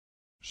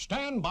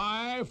Stand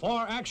by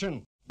for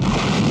action.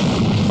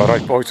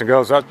 Alright boys and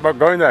girls, that's about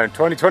going there.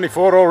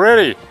 2024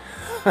 already.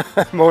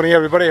 Morning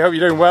everybody, hope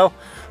you're doing well.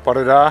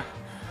 Ba-da-da.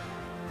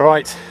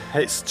 Right,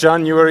 it's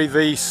January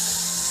the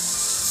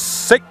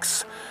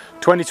 6th,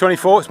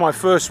 2024. It's my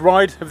first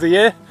ride of the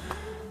year.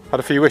 Had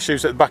a few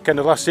issues at the back end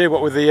of last year,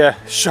 what with the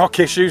shock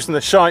issues and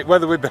the shite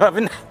weather we've been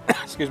having.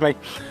 Excuse me.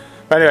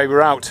 But anyway, we're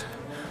out.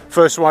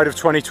 First ride of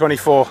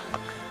 2024.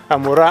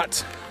 And we're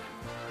at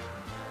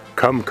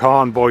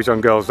Cwmcarn, boys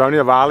and girls, down in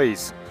the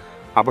valleys.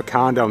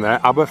 Cwmcarn down there,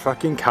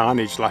 fucking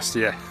carnage last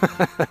year.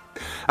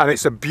 And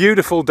it's a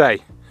beautiful day.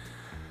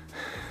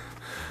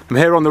 I'm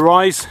here on the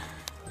rise.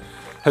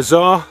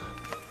 Huzzah.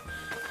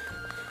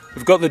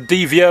 We've got the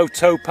DVO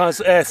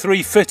Topaz Air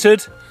 3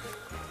 fitted,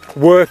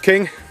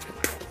 working.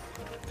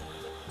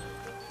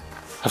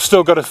 I've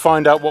still got to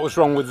find out what was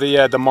wrong with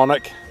the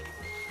Monarch.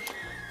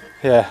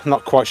 Yeah,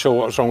 not quite sure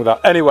what was wrong with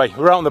that. Anyway,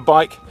 we're out on the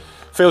bike.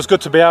 Feels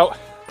good to be out.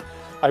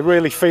 I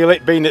really feel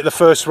it, being at the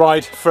first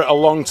ride for a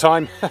long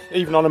time.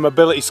 Even on a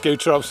mobility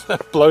scooter, I was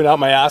blowing out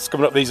my ass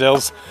coming up these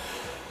hills.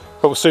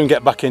 But we'll soon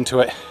get back into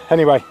it.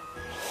 Anyway,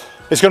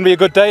 it's going to be a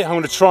good day. I'm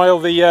going to trial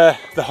the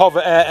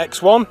Hover Air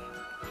X1.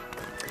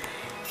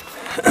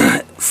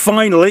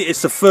 Finally,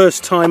 it's the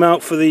first time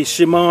out for the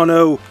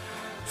Shimano,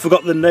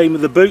 forgot the name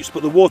of the boots,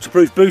 but the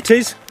waterproof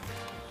booties.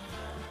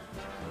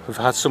 We've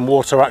had some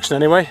water action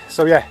anyway.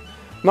 So yeah,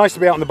 nice to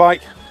be out on the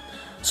bike.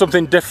 Some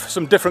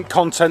different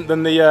content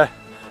than the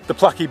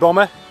Placky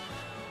Bomber.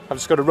 I've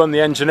just got to run the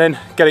engine in,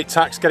 get it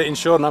taxed, get it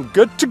insured, and I'm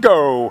good to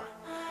go.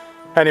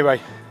 Anyway,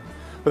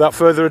 without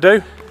further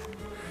ado,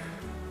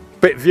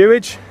 bit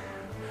viewage.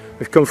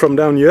 We've come from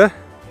down here.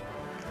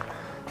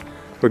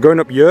 We're going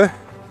up here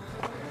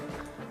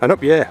and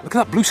up here. Look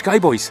at that blue sky,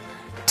 boys.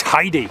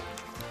 Tidy.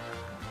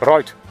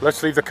 Right,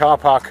 let's leave the car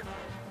park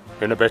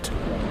in a bit.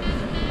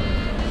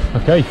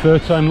 Okay,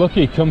 third time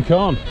lucky,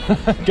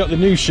 Cwmcarn. Got the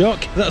new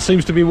shock, that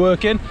seems to be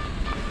working.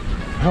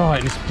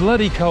 Right, it's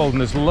bloody cold and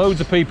there's loads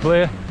of people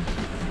here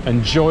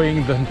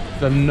enjoying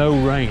the no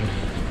rain.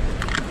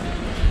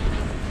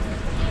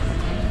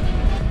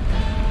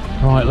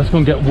 Right, let's go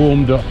and get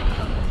warmed up.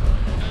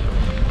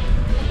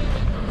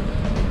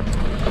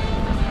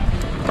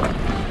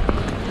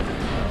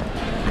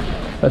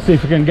 Let's see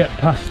if we can get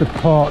past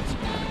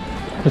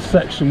the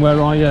section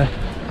where I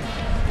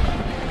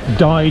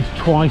died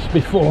twice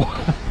before.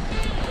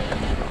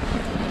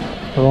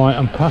 Right,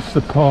 I'm past the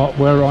part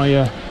where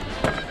I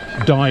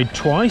died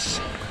twice.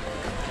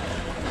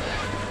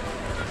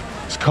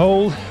 It's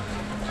cold.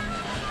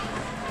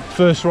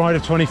 First ride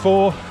of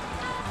 24.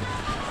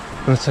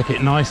 Gonna take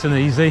it nice and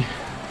easy.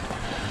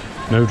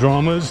 No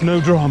dramas,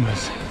 no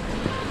dramas.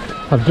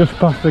 I've just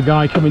passed a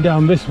guy coming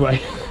down this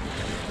way.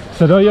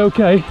 Said, "Are you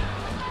okay?"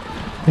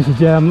 He said,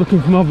 "Yeah, I'm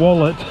looking for my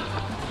wallet."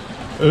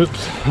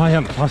 Oops, I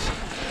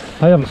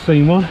haven't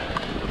seen one.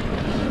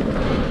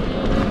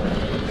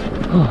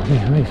 Oh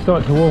yeah, he's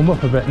starting to warm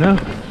up a bit now.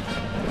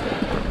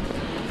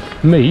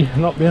 Me,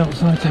 not the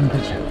outside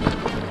temperature.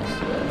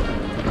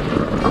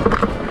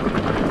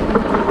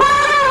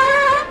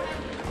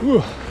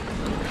 Ooh.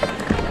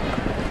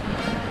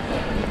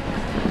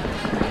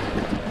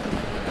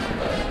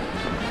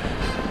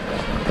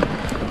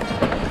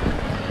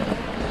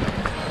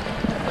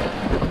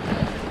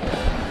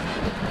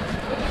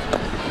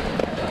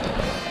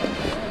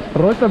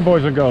 Right then,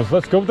 boys and girls,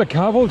 let's go up the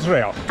Cafall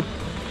trail.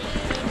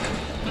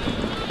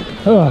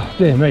 Oh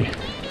dear me.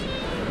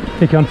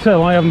 You can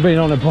tell I haven't been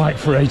on a bike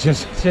for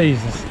ages.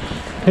 Jesus.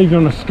 Even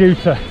on a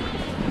scooter.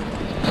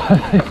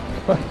 It's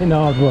fucking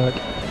hard work.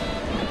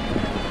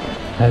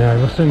 Anyway,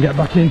 we'll soon get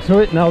back into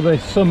it now the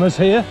summer's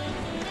here.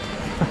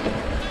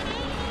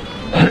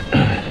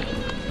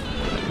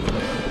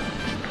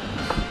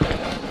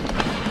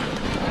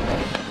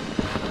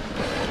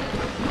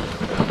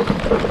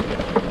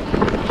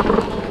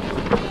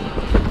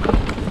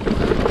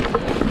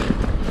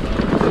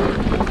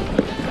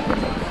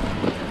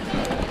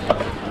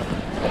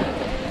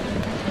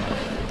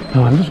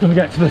 I'm just going to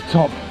get to the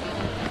top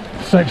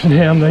section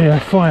here on the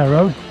fire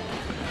road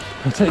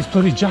and take this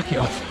bloody jacket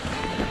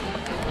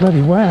off.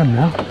 Bloody warm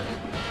now.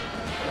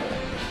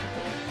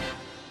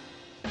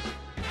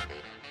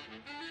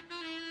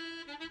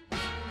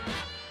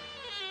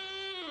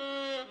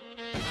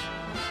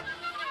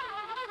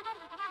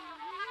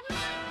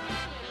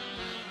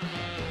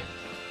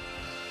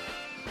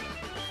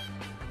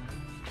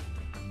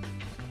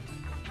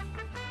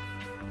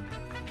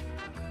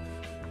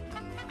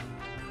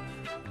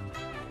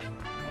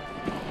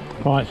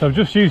 Right, so I've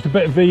just used a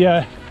bit of the,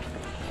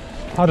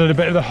 added a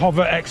bit of the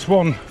Hover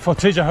X1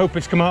 footage. I hope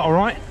it's come out all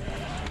right.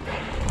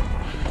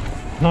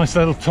 Nice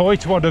little toy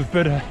to add a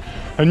bit of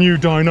a new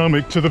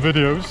dynamic to the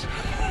videos.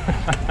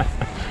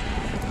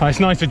 It's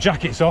nice the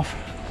jacket's off.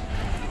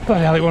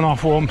 Bloody hell, it went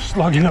half warm,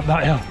 slogging up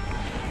that hill.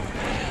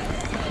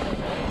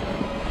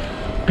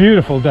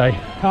 Beautiful day,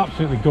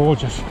 absolutely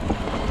gorgeous.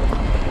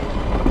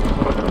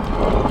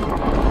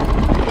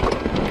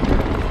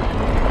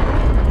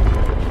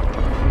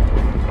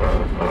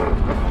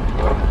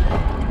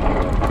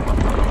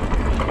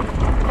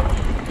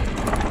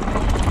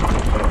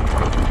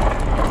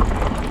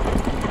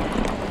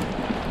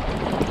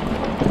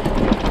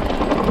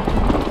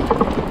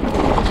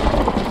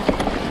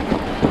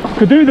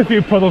 Could do with a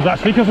few puddles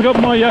actually, because I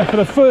got my, for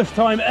the first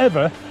time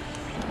ever,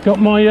 got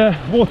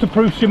my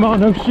waterproof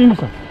Shimano shoes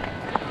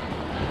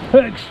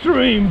on.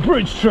 Extreme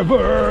bridge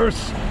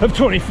traverse of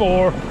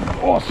 24.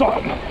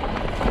 Awesome.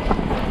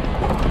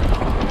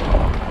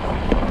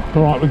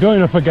 Right, we're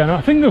going up again.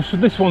 I think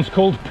this one's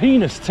called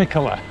Penis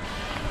Tickler.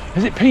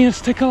 Is it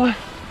Penis Tickler?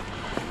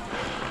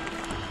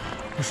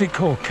 What's it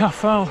called?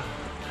 Cafall?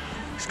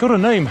 It's got a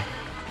name.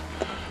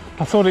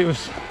 I thought it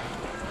was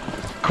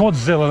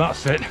Quadzilla,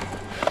 that's it.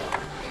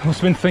 Must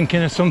have been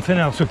thinking of something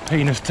else with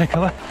Penis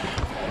Tickler.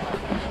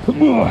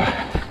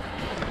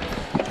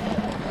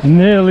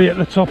 Nearly at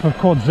the top of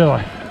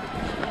Quadzilla.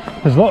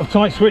 There's a lot of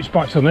tight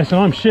switchbacks on this, and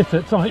I'm shit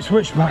at tight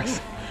switchbacks.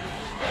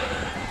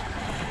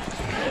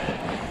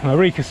 My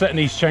recassette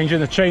needs changing.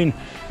 The chain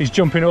is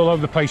jumping all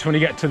over the place when you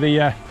get to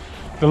the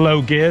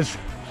low gears.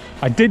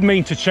 I did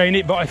mean to change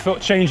it, but I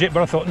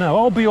thought no,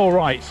 I'll be all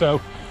right. So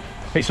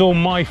it's all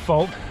my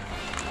fault.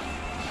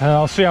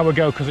 I'll see how we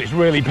go, because it's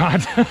really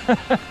bad.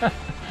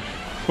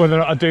 Whether or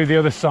not I do the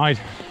other side,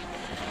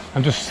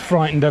 I'm just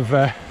frightened of,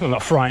 well,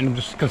 not frightened, I'm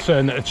just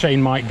concerned that the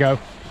chain might go,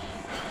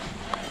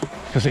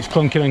 because it's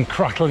clunking and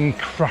crackling,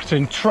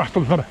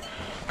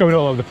 going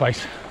all over the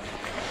place.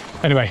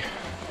 Anyway,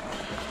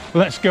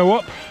 let's go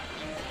up.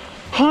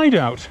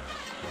 Hideout,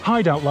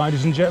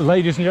 ladies and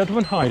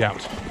gentlemen,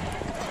 hideout.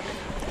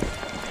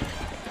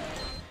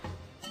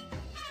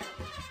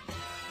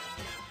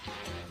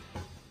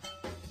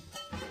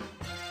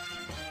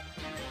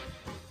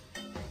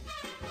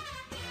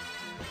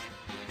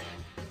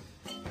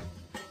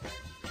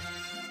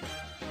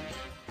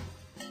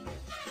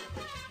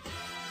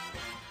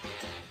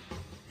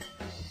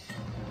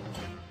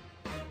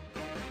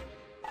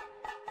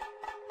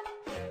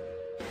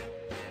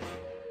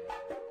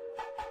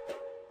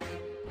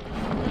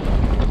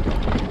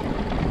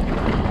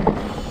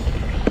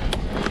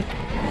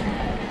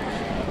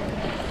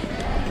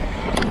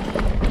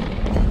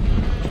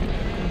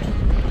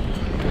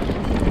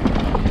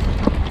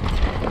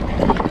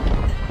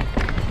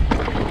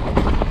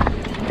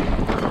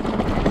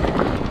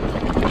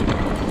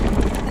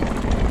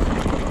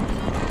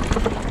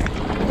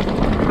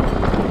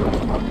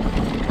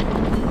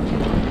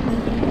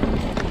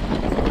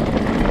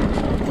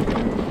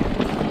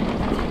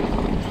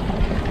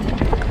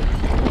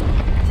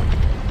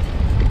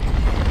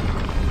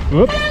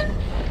 Whoops,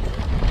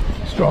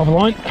 Strava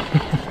line.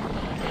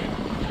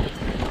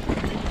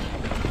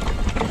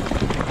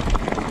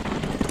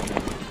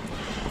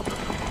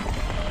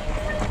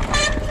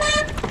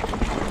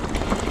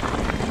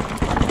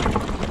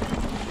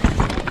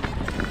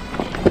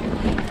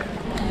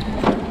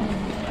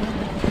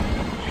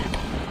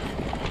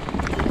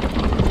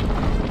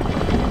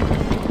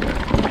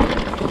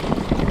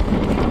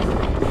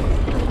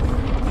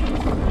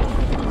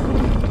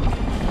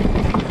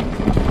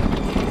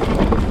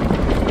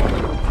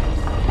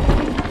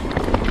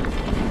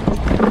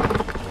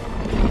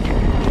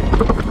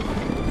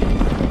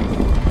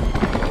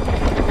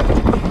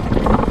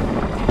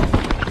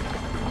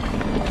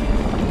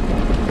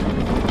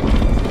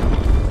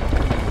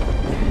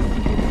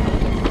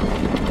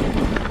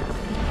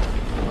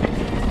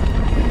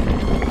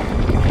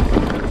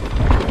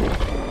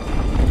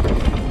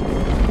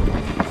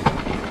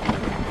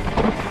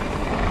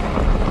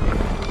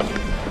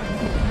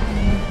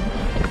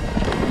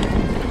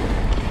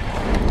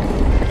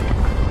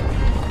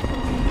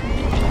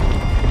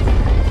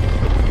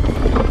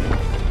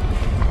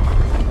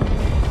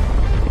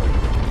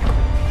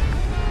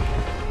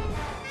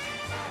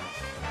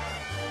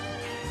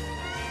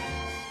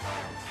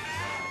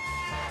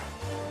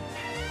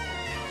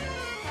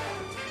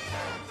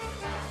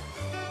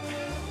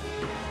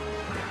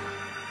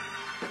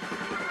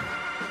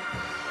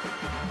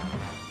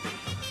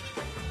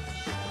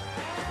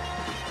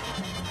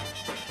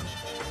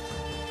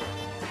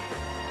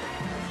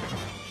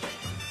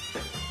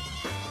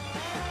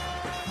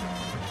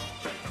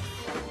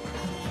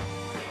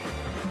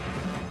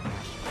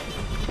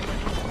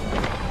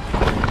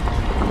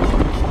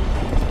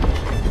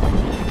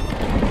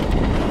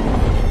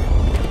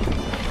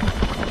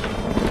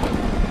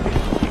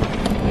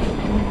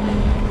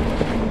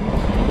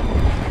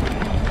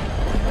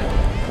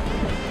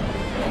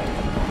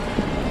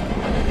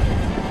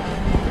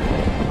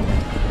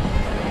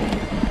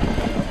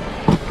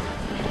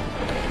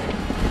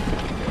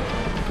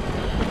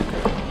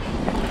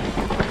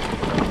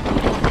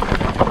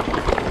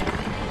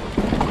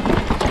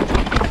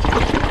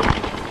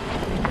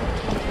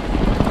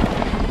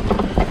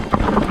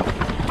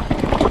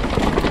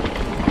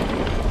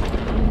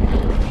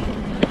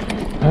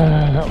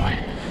 That way.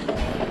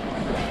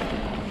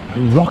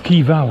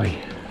 Rocky Valley.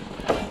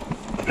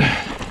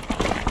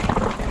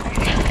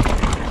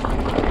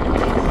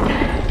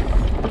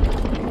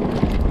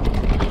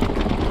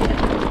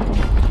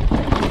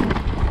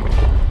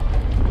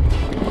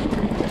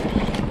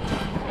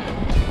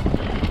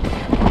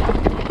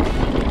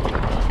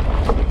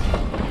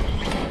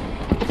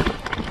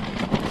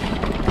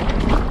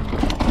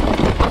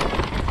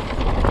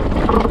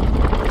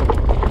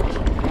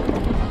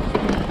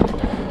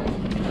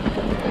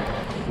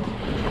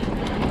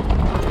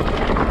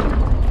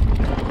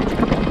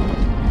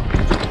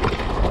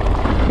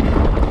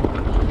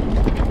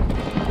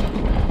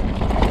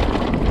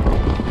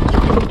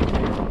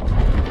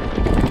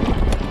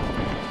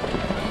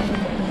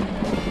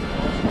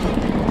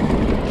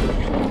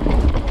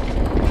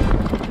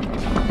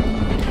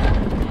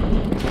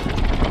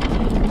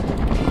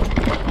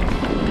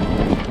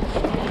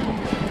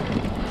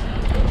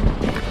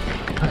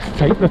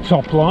 take the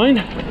top line.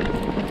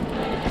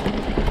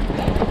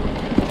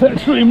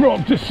 Extreme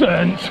rock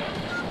descent.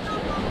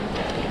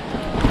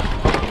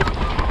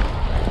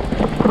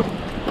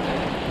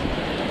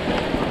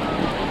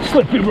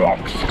 Slippy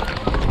rocks.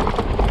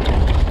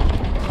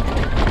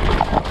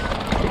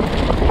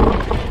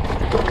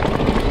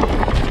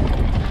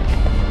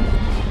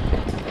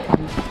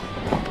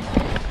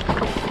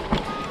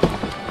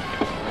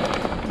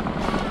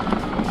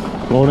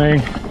 Morning.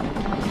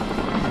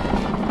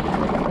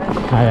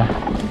 Hiya.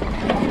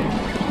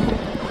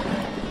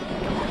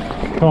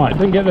 Right,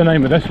 didn't get the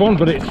name of this one,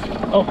 but it's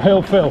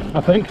Uphill Phil,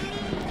 I think.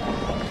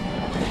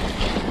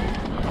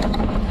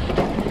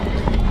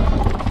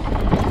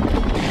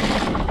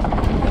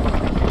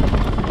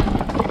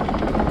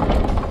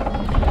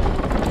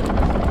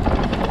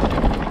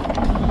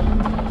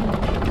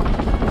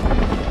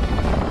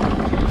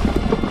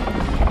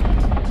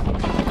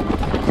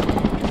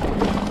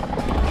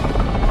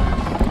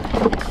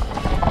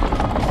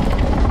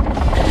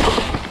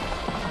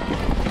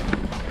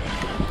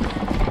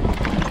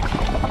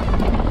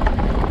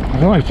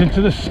 Right,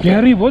 into the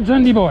scary woods,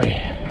 Andy boy.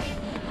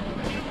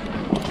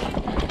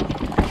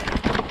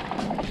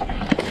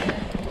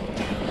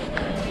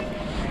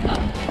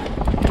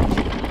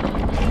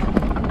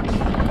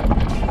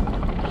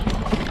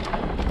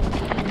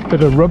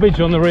 Bit of rubbish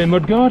on the rear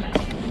mudguard.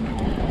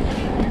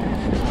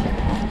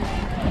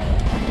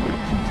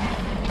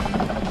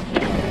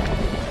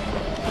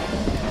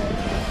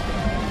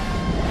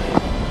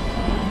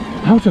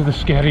 Out of the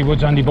scary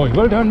woods, Andy boy.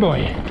 Well done,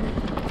 boy.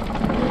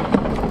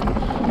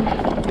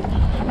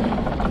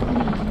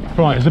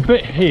 Right, there's a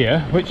bit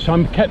here which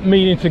I'm kept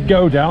meaning to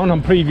go down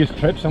on previous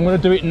trips. I'm going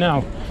to do it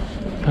now,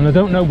 and I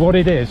don't know what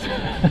it is.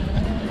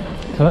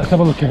 So let's have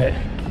a look at it.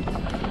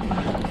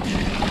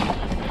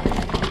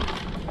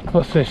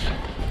 What's this?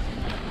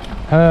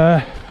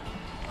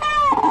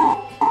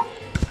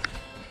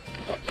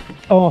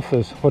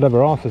 Arthur's,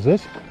 whatever Arthur's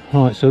is.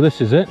 Right, so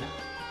this is it.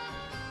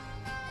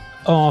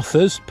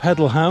 Arthur's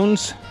Pedal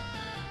Hounds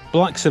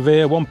Black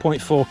Severe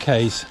 1.4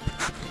 Ks.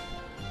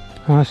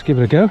 Let's give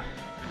it a go.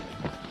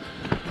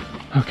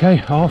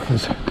 Okay,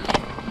 Arthur's.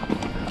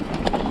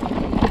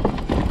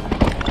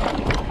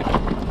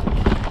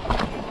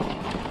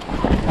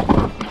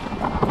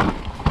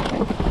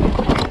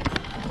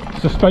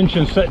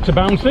 Suspension set to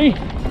bouncy.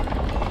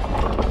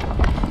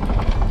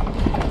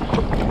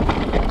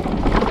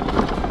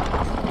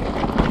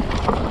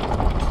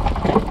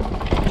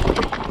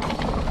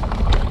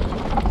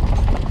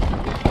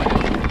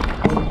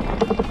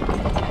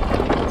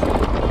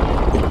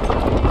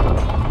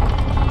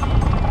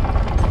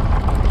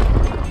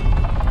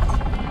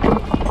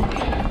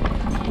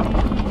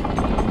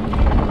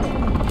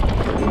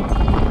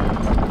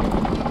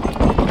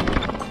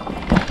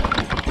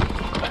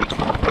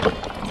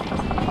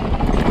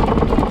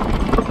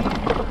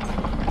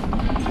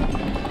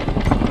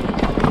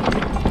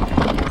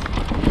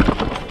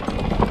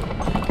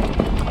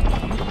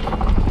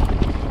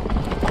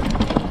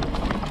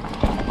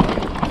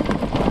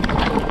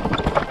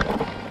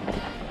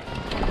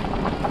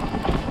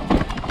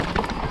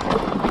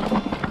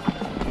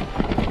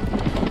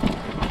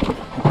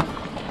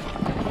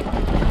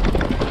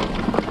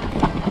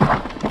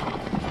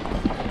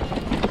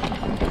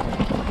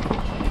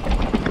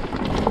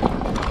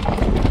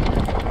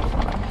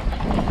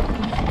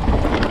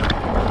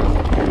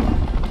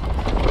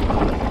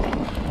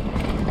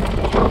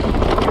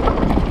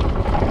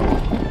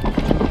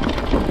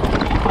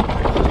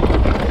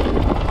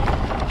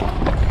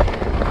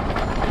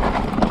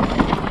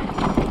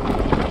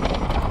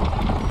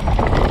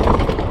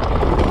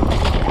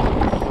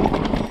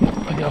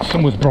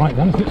 Sun was bright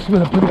then, isn't it? Where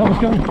the bloody hell was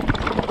going?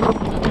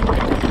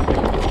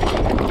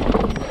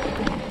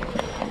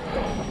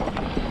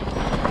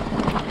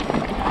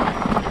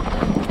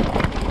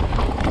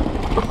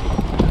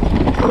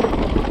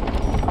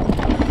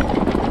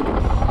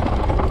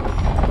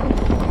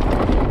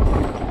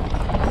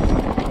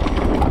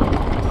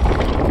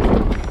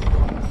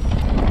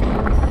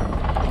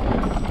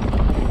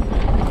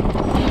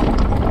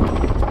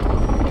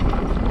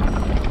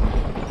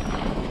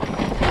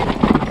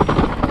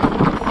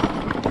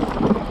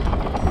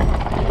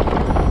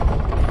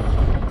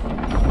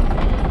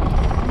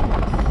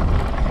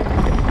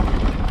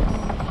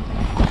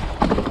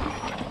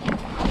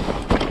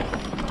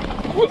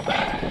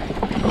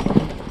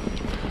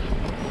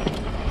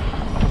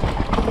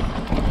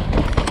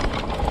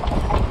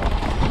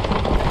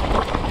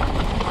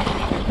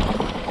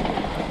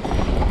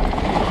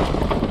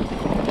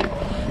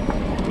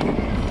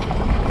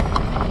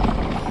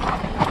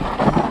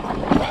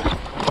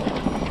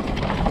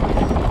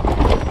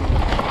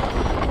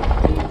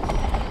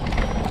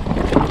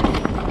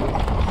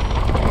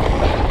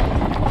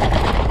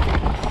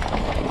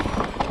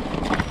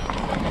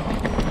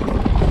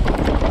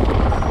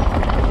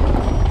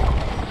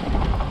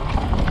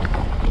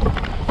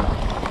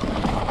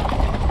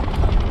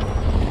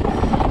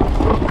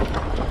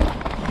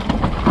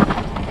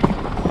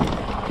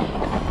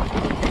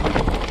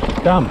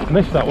 Damn,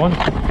 missed that one.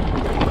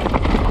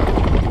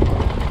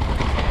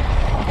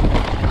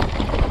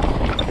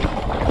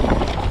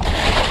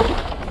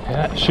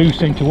 shoes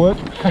seem to work.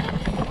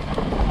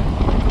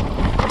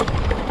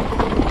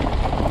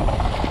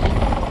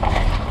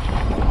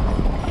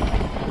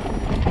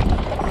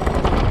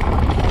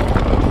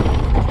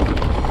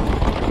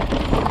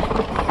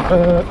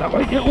 That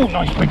way. Oh,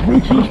 nice big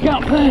rooty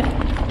gap there.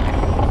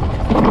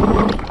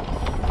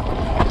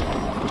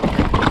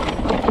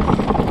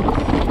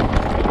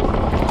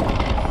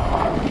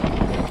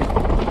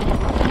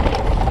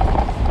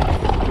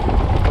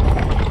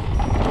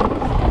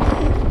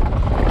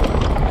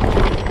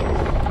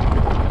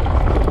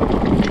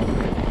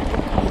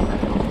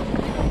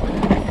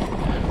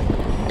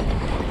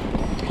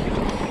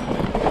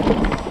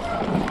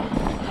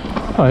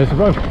 Oh, there's the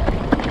road.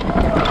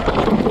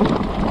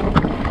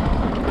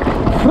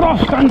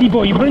 Frost, Andy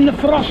boy, we're in the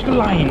frost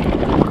line.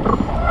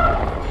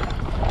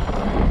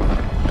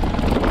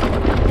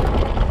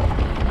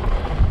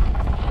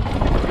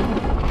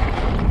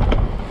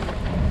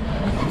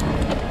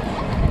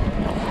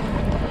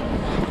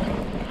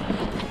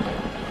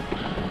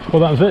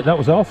 Well, that was it, that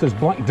was Arthur's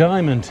Black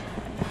Diamond.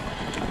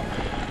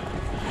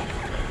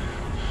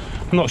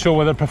 I'm not sure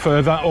whether I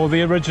prefer that or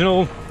the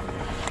original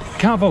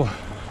Cafall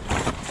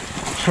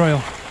trail.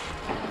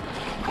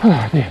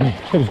 Oh, dear me.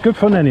 It was good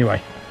fun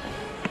anyway.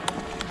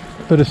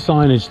 Bit of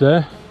signage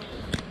there.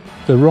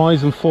 The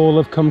rise and fall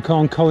of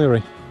Cwmcarn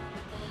Colliery.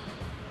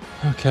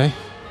 Okay.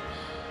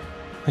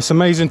 It's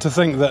amazing to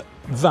think that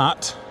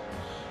that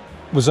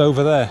was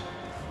over there.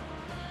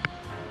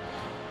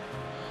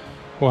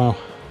 Wow.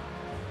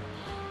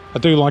 I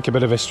do like a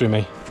bit of history,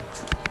 me.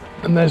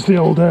 And there's the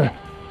old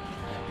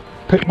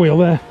pit wheel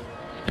there.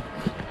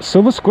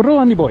 Silver squirrel,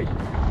 Andy boy.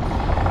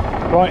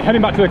 Right,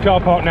 heading back to the car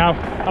park now.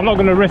 I'm not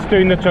going to risk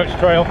doing the touch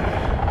trail.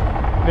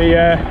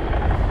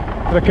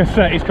 The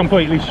cassette is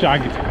completely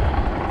shagged.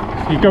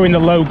 You go in the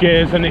low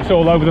gears and it's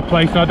all over the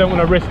place, and I don't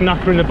want to risk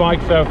knackering the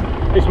bike, so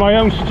it's my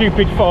own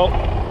stupid fault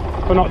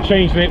for not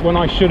changing it when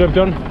I should have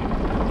done.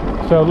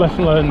 So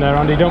lesson learned there,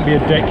 Andy, don't be a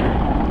dick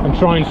and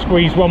try and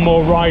squeeze one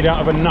more ride out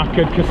of a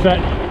knackered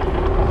cassette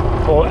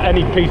or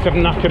any piece of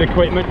knackered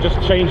equipment.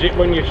 Just change it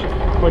when you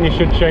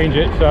should change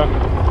it. So,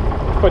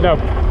 but no,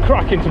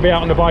 cracking to be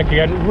out on the bike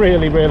again,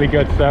 really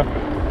good. So,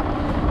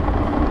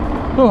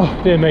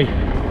 oh dear me.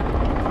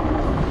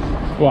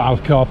 Wow,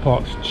 car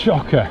park's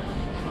chocker.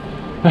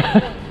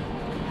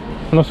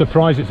 I'm not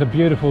surprised, it's a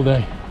beautiful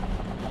day.